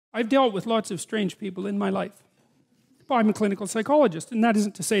I've dealt with lots of strange people in my life. Well, I'm a clinical psychologist, and that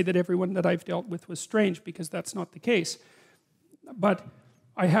isn't to say that everyone that I've dealt with was strange, because that's not the case. But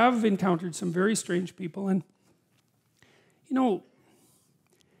I have encountered some very strange people, and you know,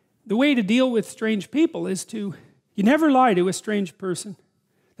 the way to deal with strange people is you never lie to a strange person.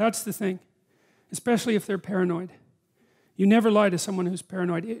 That's the thing, especially if they're paranoid. You never lie to someone who's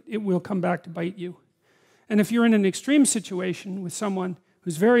paranoid. It will come back to bite you. And if you're in an extreme situation with someone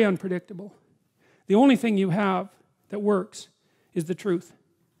who's very unpredictable, the only thing you have that works is the truth.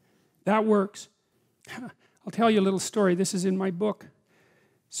 That works. I'll tell you a little story. This is in my book.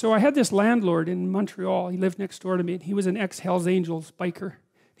 So I had this landlord in Montreal. He lived next door to me. He was an ex-Hells Angels biker.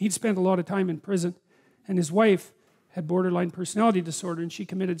 He'd spent a lot of time in prison. And his wife had borderline personality disorder, and she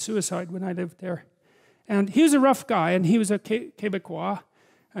committed suicide when I lived there. And he was a rough guy, and he was a Quebecois.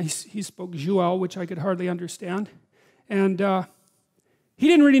 He spoke Joual, which I could hardly understand. And he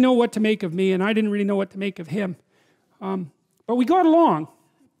didn't really know what to make of me, and I didn't really know what to make of him. But we got along,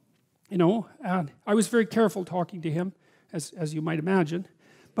 you know. And I was very careful talking to him, as you might imagine.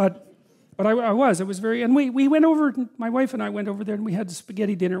 But I was very, and we went over, my wife and I went over there, and we had a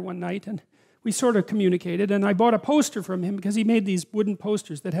spaghetti dinner one night, and we sort of communicated, and I bought a poster from him, because he made these wooden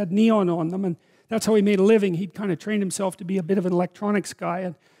posters that had neon on them, and that's how he made a living. He'd kind of trained himself to be a bit of an electronics guy,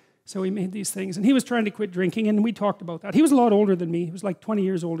 and so he made these things. And he was trying to quit drinking, and we talked about that. He was a lot older than me. He was like 20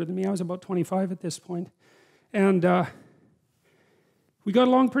 years older than me. I was about 25 at this point. And we got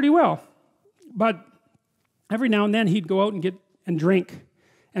along pretty well. But every now and then he'd go out and drink.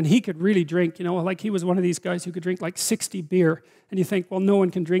 And he could really drink, you know, like he was one of these guys who could drink like 60 beer. And you think, well, no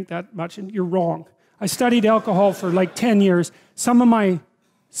one can drink that much, and you're wrong. I studied alcohol for like 10 years. Some of my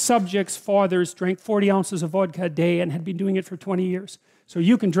subjects' fathers drank 40 ounces of vodka a day and had been doing it for 20 years. So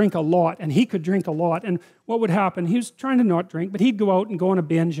you can drink a lot, and he could drink a lot. And what would happen, he was trying to not drink, but he'd go out and go on a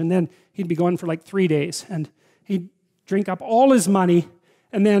binge, and then he'd be gone for like 3 days. And he'd drink up all his money,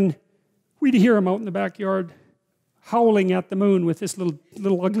 and then we'd hear him out in the backyard howling at the moon with this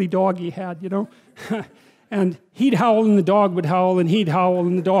little ugly dog he had, you know. And he'd howl, and the dog would howl, and he'd howl,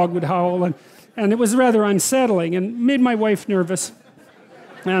 and the dog would howl. And it was rather unsettling and made my wife nervous.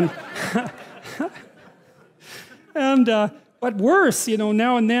 And but worse, you know,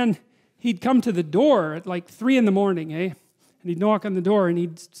 now and then he'd come to the door at like 3 in the morning, And he'd knock on the door, and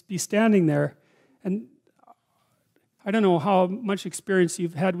he'd be standing there. And I don't know how much experience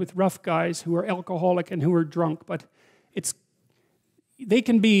you've had with rough guys who are alcoholic and who are drunk, but they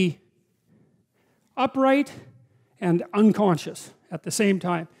can be upright and unconscious at the same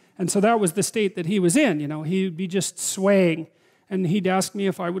time. And so that was the state that he was in, you know. He'd be just swaying. And he'd ask me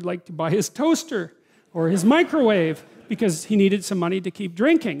if I would like to buy his toaster or his microwave, because he needed some money to keep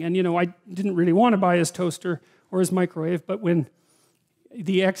drinking. And, you know, I didn't really want to buy his toaster or his microwave, but when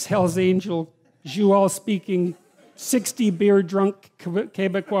the ex-Hells Angel, Joual-speaking, 60-beer drunk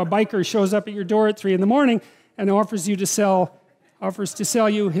Quebecois biker shows up at your door at 3 in the morning and offers to sell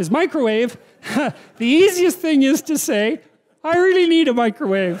you his microwave, the easiest thing is to say, I really need a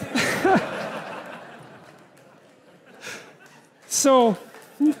microwave. So,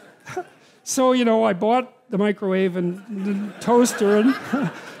 you know, I bought the microwave and the toaster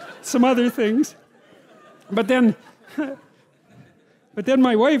and some other things. But then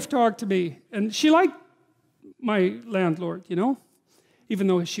my wife talked to me, and she liked my landlord, you know. Even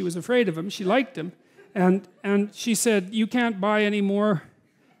though she was afraid of him, she liked him. And she said, you can't buy any more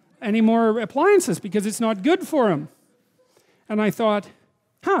appliances because it's not good for him. And I thought,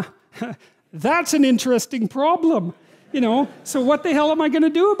 that's an interesting problem. You know, so what the hell am I going to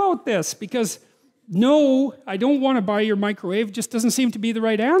do about this? Because no, I don't want to buy your microwave. Just doesn't seem to be the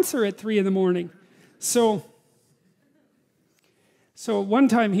right answer at 3 in the morning. So one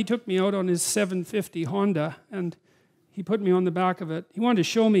time he took me out on his 750 Honda, and he put me on the back of it. He wanted to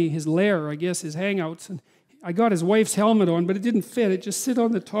show me his lair, I guess, his hangouts. And I got his wife's helmet on, but it didn't fit. It just sit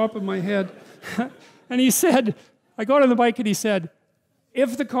on the top of my head. And he said, I got on the bike, and he said,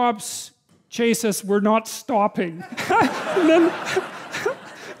 if the cops chase us, we're not stopping. and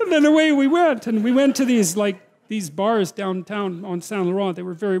then away we went. And we went to these bars downtown on Saint Laurent. They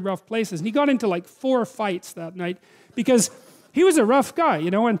were very rough places. And he got into like 4 fights that night because he was a rough guy, you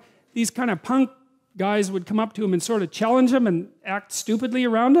know, and these kind of punk guys would come up to him and sort of challenge him and act stupidly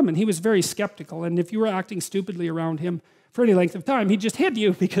around him, and he was very skeptical. And if you were acting stupidly around him for any length of time, he'd just hit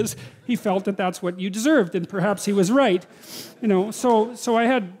you because he felt that that's what you deserved, and perhaps he was right, you know. So I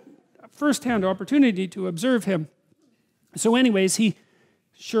had first-hand opportunity to observe him. So anyways, he,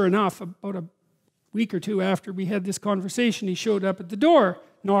 sure enough, about a week or 2 after we had this conversation, he showed up at the door,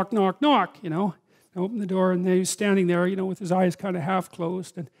 knock, knock, knock, you know. I opened the door, and he was standing there, you know, with his eyes kind of half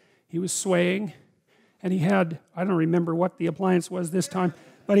closed, and he was swaying. And he had, I don't remember what the appliance was this time,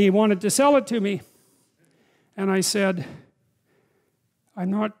 but he wanted to sell it to me. And I said,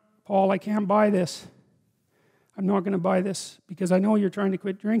 Paul, I can't buy this. I'm not going to buy this because I know you're trying to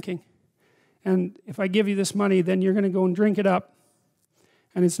quit drinking. And if I give you this money, then you're going to go and drink it up.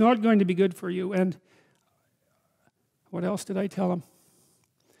 And it's not going to be good for you. And what else did I tell him?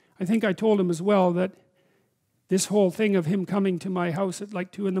 I think I told him as well that this whole thing of him coming to my house at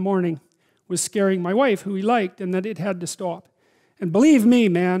like 2 in the morning was scaring my wife, who he liked, and that it had to stop. And believe me,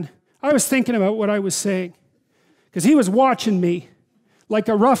 man, I was thinking about what I was saying. Because he was watching me like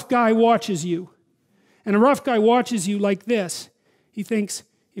a rough guy watches you. And a rough guy watches you like this. He thinks,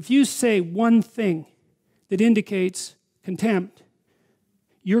 if you say one thing that indicates contempt,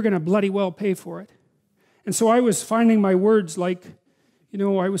 you're going to bloody well pay for it. And so I was finding my words like, you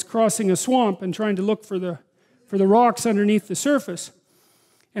know, I was crossing a swamp and trying to look for the rocks underneath the surface.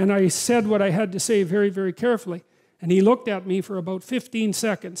 And I said what I had to say very, very carefully. And he looked at me for about 15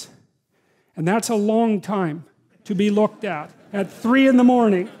 seconds. And that's a long time to be looked at 3 in the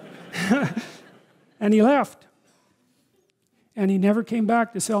morning. And he left. And he never came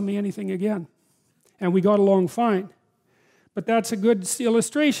back to sell me anything again. And we got along fine. But that's a good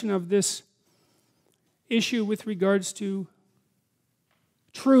illustration of this issue with regards to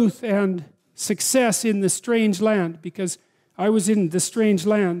truth and success in the strange land, because I was in the strange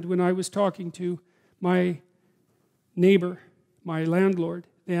land when I was talking to my neighbor, my landlord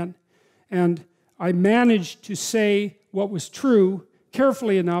then, and I managed to say what was true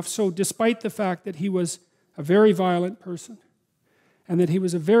carefully enough, so despite the fact that he was a very violent person, and that he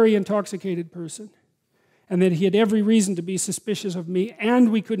was a very intoxicated person, and that he had every reason to be suspicious of me, and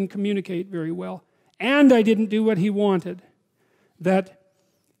we couldn't communicate very well, and I didn't do what he wanted, that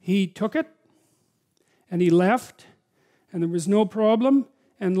he took it, and he left, and there was no problem,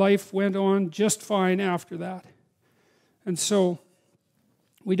 and life went on just fine after that. And so,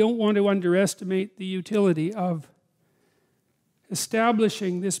 we don't want to underestimate the utility of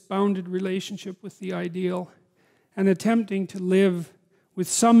establishing this bounded relationship with the ideal and attempting to live with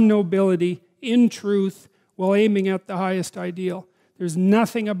some nobility in truth while aiming at the highest ideal. There's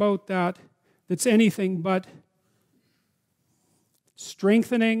nothing about that that's anything but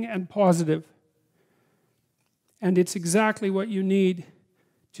strengthening and positive. And it's exactly what you need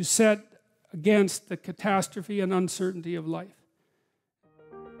to set against the catastrophe and uncertainty of life.